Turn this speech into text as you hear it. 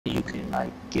you can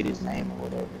like get his name or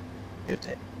whatever. If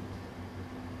that,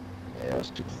 yeah,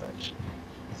 that's too much.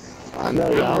 I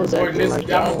know y'all was acting like I'm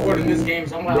y'all recording this wanted game,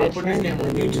 so I'm gonna put this veterans, game on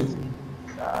and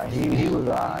YouTube. he was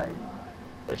alright,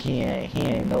 but he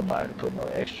ain't nobody to put no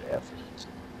extra effort into.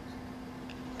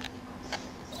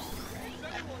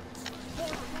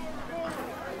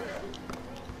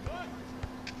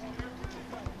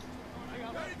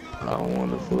 I don't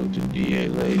want to fuck the DA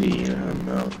lady in her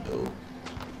mouth though.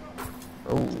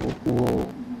 Oh,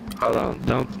 hold on,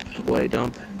 don't.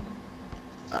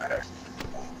 Alright,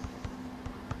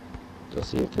 let's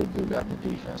see if this dude got the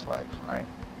defense like Frank.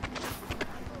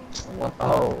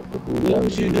 Oh, the dude got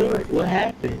What the you do? defense. What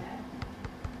happened?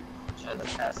 Trying to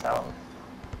pass out.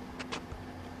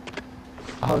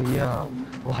 Oh yeah,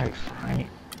 like Frank.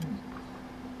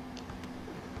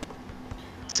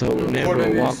 So whenever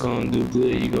a walk on do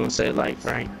good, you gonna say like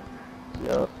Frank.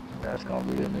 Yup, that's gonna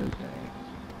be the new thing.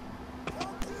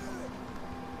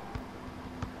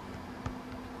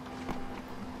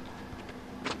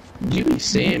 You be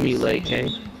seeing me late,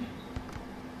 hey?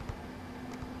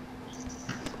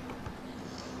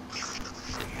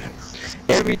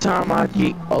 Every time I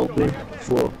get open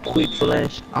for a quick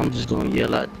flash, I'm just gonna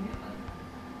yell out.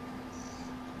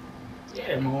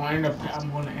 Yeah, I'm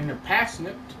gonna end up passing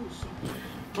it too. So.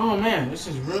 Oh man, this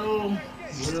is real.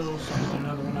 Something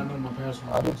another one I know my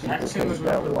password. Other people think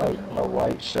that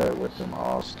white shirt with them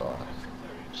all-star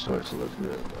shorts look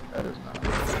good, but that is not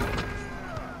good.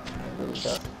 It really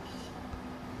doesn't.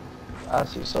 I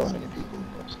see so many people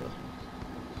with stuff.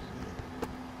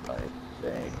 Like,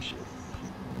 dang shit.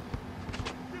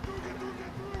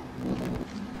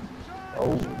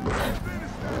 Oh,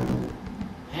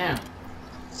 Damn.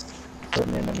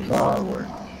 putting in them guard work.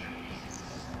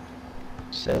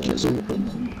 7-2 putting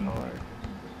in guard.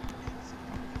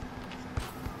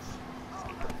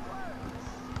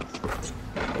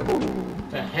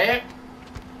 The heck?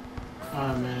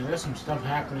 Oh man, there's some stuff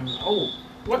happening. Oh,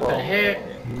 what the heck?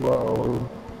 Whoa.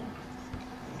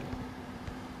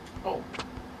 Oh.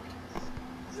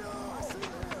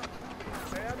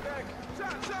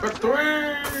 For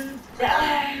three!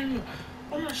 Bang!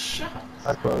 What a shot!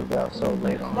 I closed out so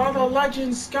late on. By the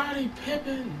legend Scottie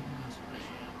Pippen.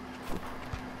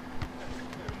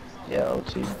 Yeah,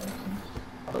 OT.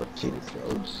 OT the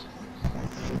close.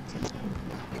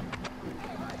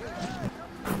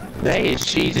 They is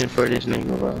cheating for this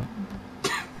nigga, bro.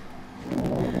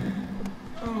 Oh man.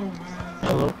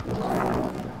 Hello.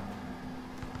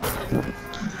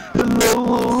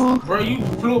 Bro, you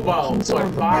flew about what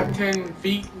 5-10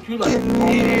 feet? You like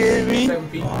almost 7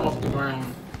 feet off the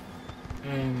ground.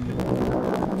 And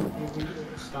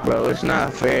stop. Bro, it's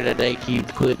not fair that they keep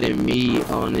putting me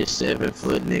on this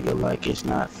 7-foot nigga like it's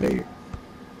not fair.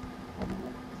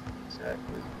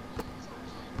 Exactly.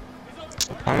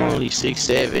 I'm only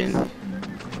 6'7".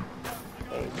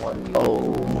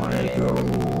 Oh my god.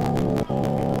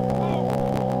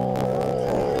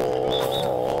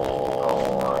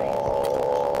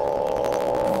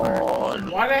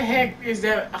 Why the heck is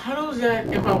that? How does that?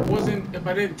 If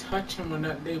I didn't touch him or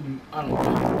not, they, I don't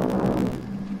know.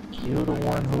 You the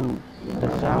one who the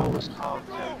foul was called.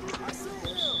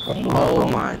 Oh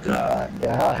my god.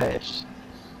 Gosh.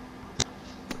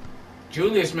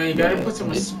 Julius, man, you gotta put some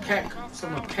respect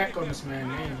on this man's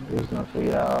name. He was gonna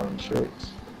figure out all them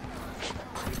tricks.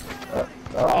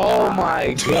 Oh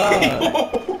my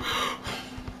god.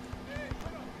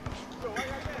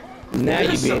 Now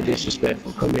you being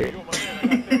disrespectful. Come here.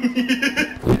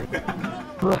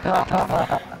 Oh my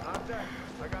god.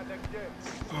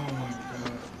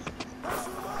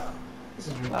 This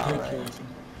is ridiculous.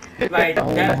 Like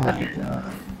Oh that. my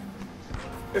god.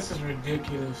 This is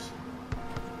ridiculous.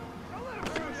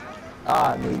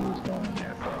 I knew he was going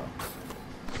there, bro.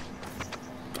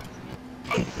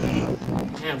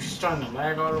 Damn, she's starting to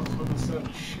lag all over fucking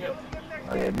sudden. Shit.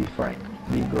 Oh yeah, be frank.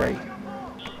 Be great.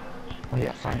 Oh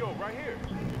yeah, Frank.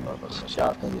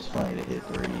 Y'all think it's funny to hit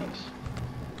threes.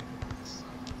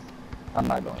 I'm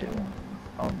not gonna hit one.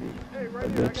 I'm gonna be a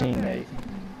good teammate.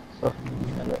 Oh,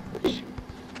 and let me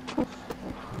shoot.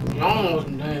 You almost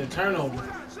done a turnover.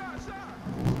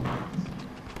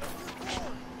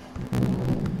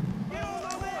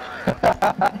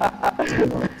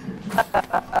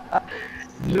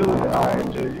 Dude,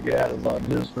 alright, dude, you got about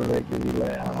this for making me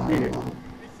laugh. Here.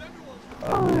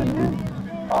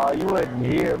 Oh, you wasn't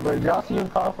here, but y'all see him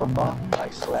call for ball?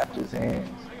 Like, slapped his hands.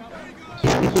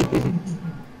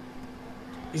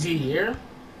 Is he here?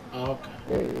 Oh, okay.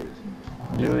 There he is.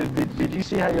 Dude, did you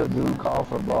see how your dude called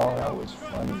for ball? That was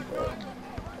funny, bro.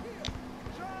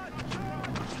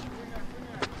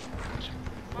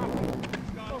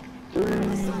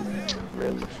 Three.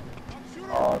 really.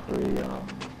 All three of them.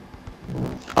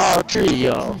 All three of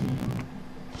y'all.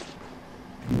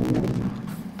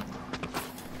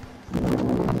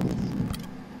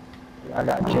 I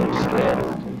got Jay scared.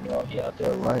 He out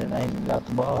there running. I ain't even got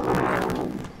the ball. I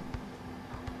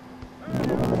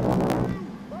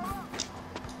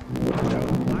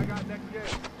got next game.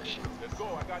 Let's go.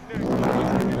 I got next.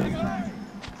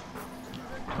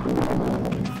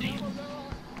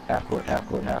 Half court, half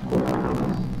court, half court.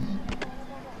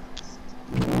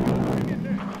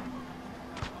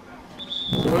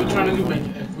 So what are we trying to do, man?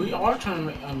 If we are trying to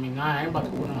make, I mean, nah, I ain't about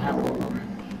to go on half court, right?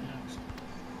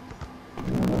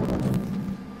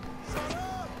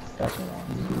 That's what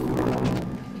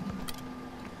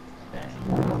Dang.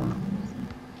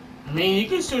 I mean, you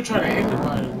can still try to act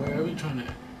about it. Wherever you trying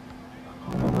to.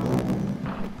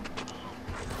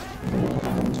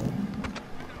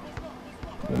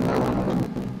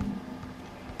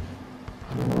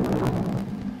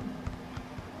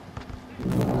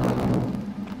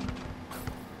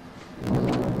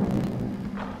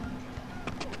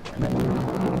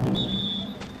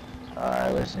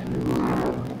 Alright, listen.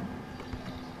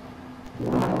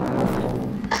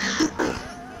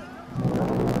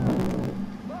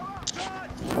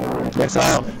 That's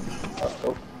all.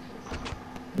 Oh.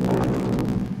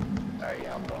 Alright,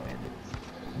 yeah, I'm going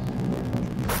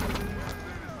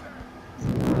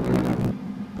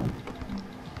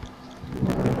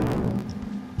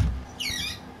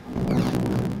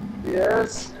in.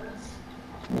 Yes.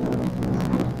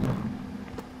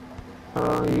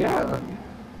 Yeah.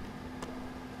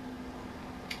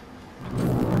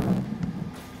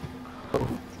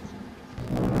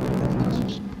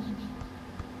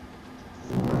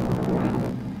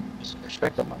 Some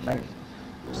respect on my name.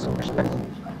 Some respect.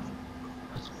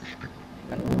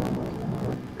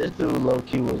 This dude low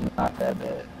key was not that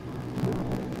bad.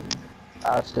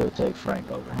 I'd still take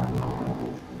Frank over him.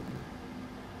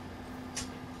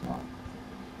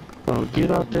 Oh,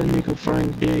 get off that nigga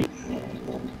Frank dick.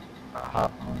 I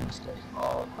hop on this thing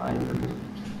all night.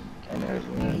 And there's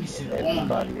room for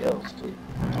everybody else too.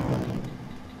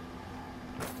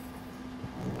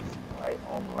 Right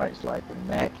on the right's like the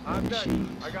mac and cheese.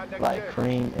 Like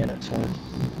cream in a twin.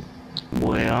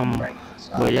 Boy,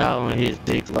 y'all on his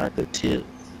dick like a tip.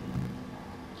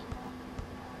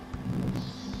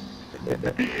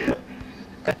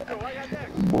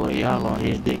 Boy, y'all on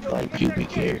his dick like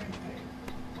pubic hair.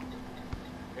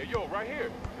 Hey, yo, right here.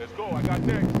 Let's go. I got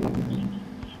next.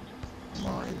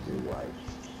 Mine do like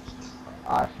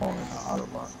iPhone in the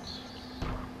Autobox.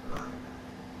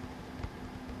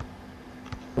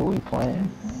 Who we playing?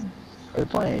 They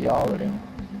playing y'all or them?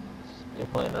 They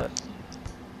playing us.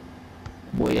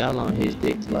 Boy, y'all on his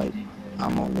dick like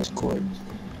I'm on this court.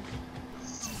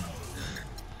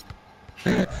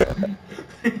 Yo,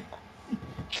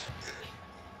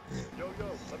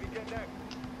 let me get next.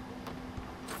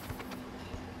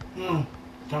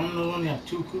 Domino's only have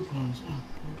 2 coupons.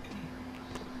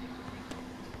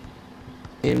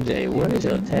 MJ, where is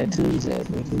your tattoos at,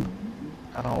 nigga?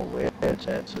 I don't wear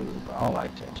tattoos, but I don't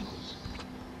like tattoos.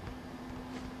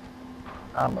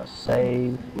 I'm a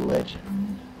saved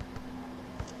legend.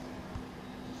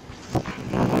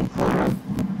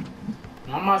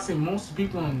 I'm about to say most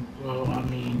people in, well, I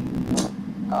mean,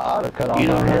 I ought to cut off You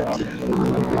my don't hair. have to.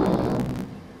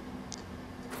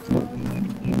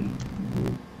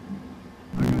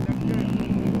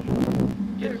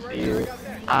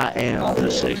 I am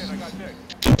the six.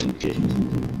 Okay.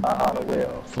 I ought to wear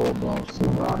a full-blown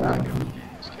suit on.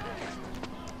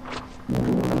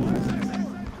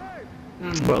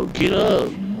 Bro, get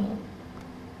up.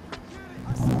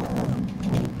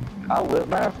 I will.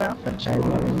 Matter of fact, I'm finna change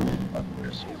my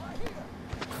suit.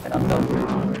 And I'm done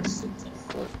with it.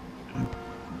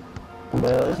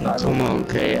 Well, it's not. Come on,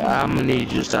 Kay. I'm gonna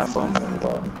need you to stop fumbling the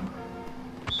ball.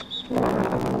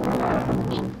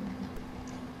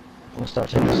 We'll start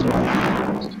taking some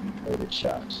loaded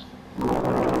shots.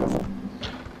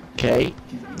 Okay,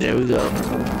 there we go.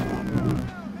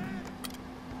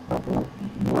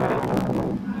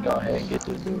 Go ahead and get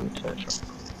this dude a touch.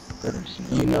 Let him see.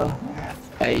 You know,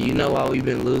 hey, you know why we've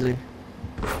been losing?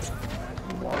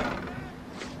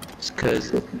 It's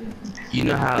cause you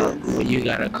know how when you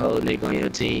got a cold nigga on your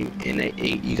team and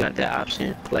you got that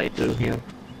option, play through him.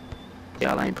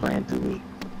 Y'all ain't playing through me.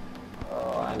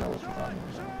 Oh, I know what's wrong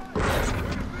with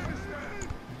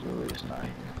Julius not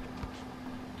here.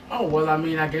 oh, well, I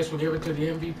mean, I guess we'll give it to the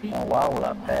MVP. Oh, why would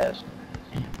I pass?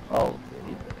 Oh,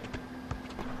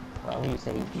 Well, you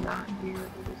say he's not here.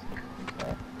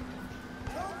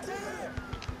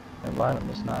 invite him,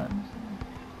 it's not.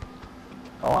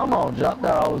 Oh, I'm on jump.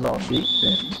 I was on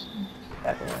defense.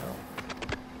 Back around.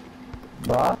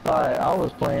 Bro, I thought I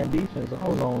was playing defense. I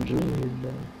was on juniors,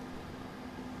 bro.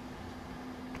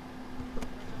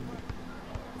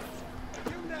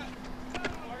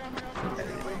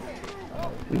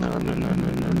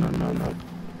 No.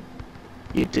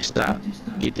 Get this stop.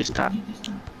 Get this stop.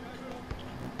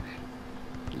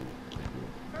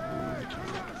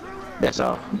 That's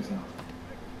all.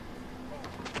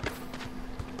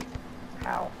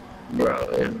 Ow. Bro,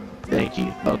 yeah. Thank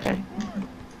you. Okay.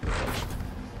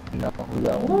 No, we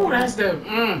got one. Ooh, that's the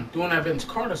doing that Vince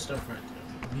Carter stuff right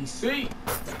there. VC.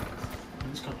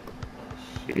 Vince Carter.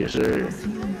 Yes, sir.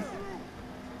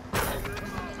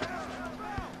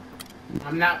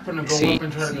 I'm not gonna go See, up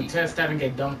and try to contest that and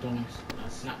get dunked on.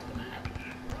 That's not gonna happen.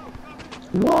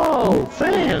 Whoa,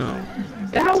 fam.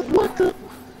 That what the?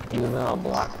 He was not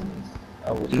blocking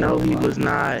me. No, he was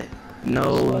not.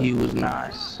 No, he was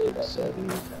not. Said he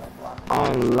was gonna block me.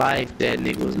 On life, that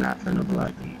nigga was not finna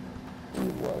block me. He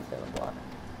was gonna block me.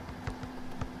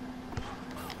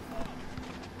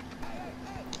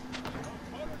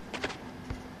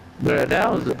 Bro,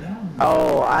 that was.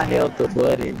 Oh, I held the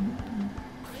button.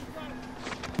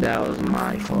 That was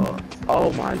my fault.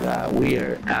 Oh my god, we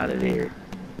are out of there.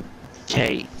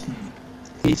 Kate,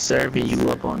 he's serving you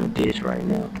up on a dish right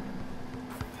now.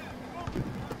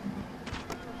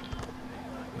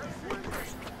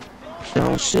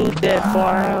 Don't shoot that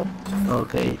far out.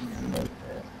 Okay.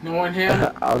 Knowing him,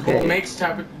 Okay. makes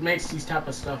these type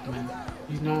of stuff, man.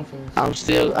 He's known for this. I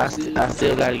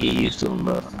still gotta get used to him,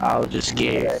 bro. I was just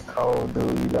scared. That cold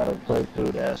dude, you gotta play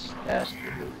through. That's the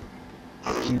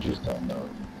dude. You just don't know.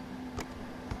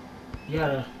 You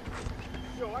gotta.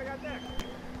 Yo, I got next.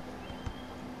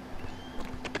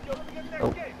 Yo, let me get next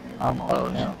Oh, game. I'm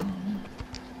on now.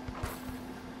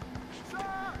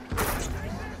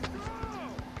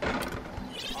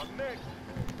 I'm next.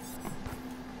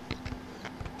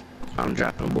 I'm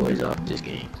dropping boys off this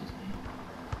game.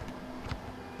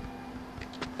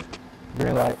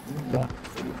 Green light. Go.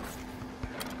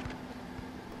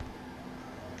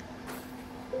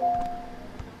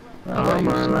 All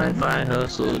my life I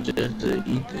hustle just to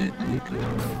eat that dick.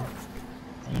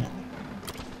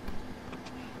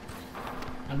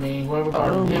 I mean, whoever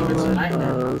All got my him, it's a life I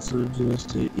nightmare. hustle just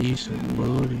to eat some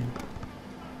booty.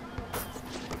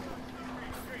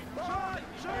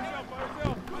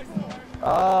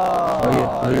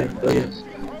 Oh yeah.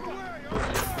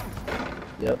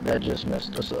 Yep, that just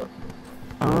messed us up.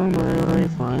 All my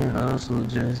life I hustle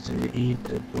just to eat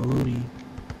the booty.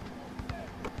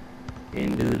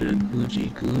 And do the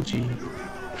coochie.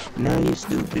 Now you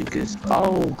stupid, cause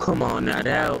oh come on now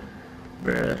that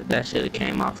bruh, that should've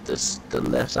came off the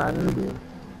left side of the bill.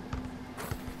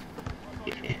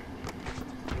 Yeah.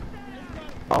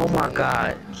 Oh my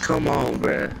god, come on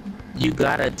bruh. You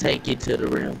gotta take it to the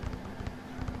rim.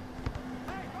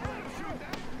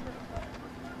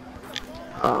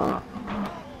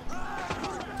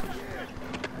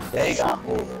 They got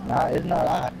over. Nah, it's not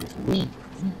I. It's we.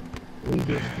 We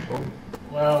get over.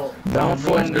 Well, Don't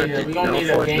force we nothing. gonna need Don't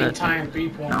a force game nothing. time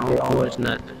 3-point. Don't force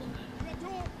nothing.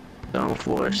 Don't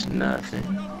force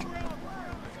nothing.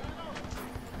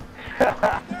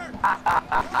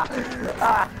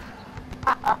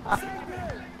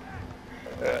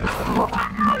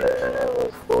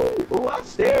 Ooh, I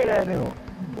stared at him.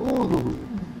 Ooh.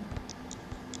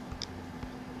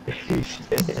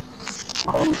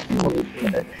 Oh,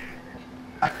 shit.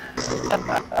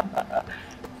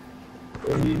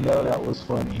 You know that was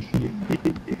funny.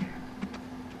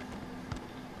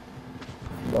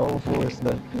 Don't force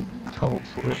nothing. Don't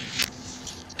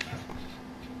force.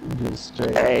 Just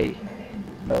straight. Hey,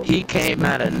 No. he came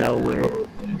out of nowhere.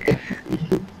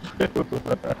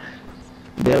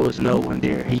 There was no one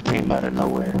there. He came out of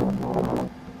nowhere.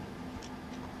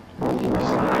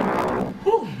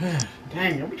 Whew, man.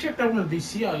 Dang, let me check that one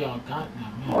VC all y'all got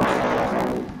now,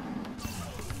 man.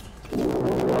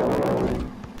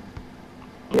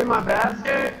 Get my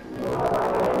basket.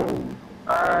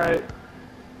 Alright.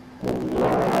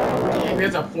 Dang,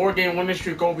 there's a 4-game winning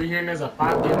streak over here, and there's a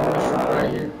 5-game winning streak right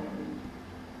here.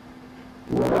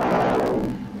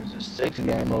 There's a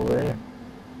 6-game over there.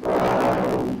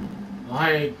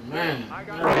 Like, man,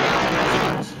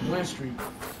 that's a win streak.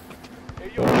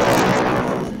 Hey, yo,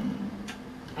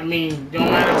 I mean,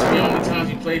 don't matter to me how many times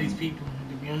you play these people,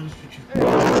 to be honest with you.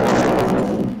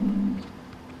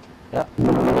 Yep.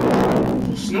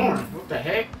 Who's snoring? What the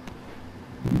heck?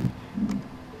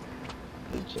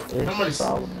 Somebody- It's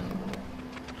Solomon.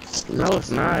 No,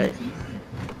 it's not.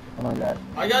 Oh my god.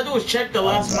 All you gotta do is check the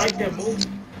last mic that moved.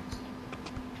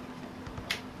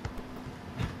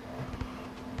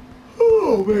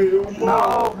 Oh, man.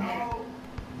 No.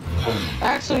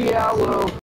 Actually, yeah, I will.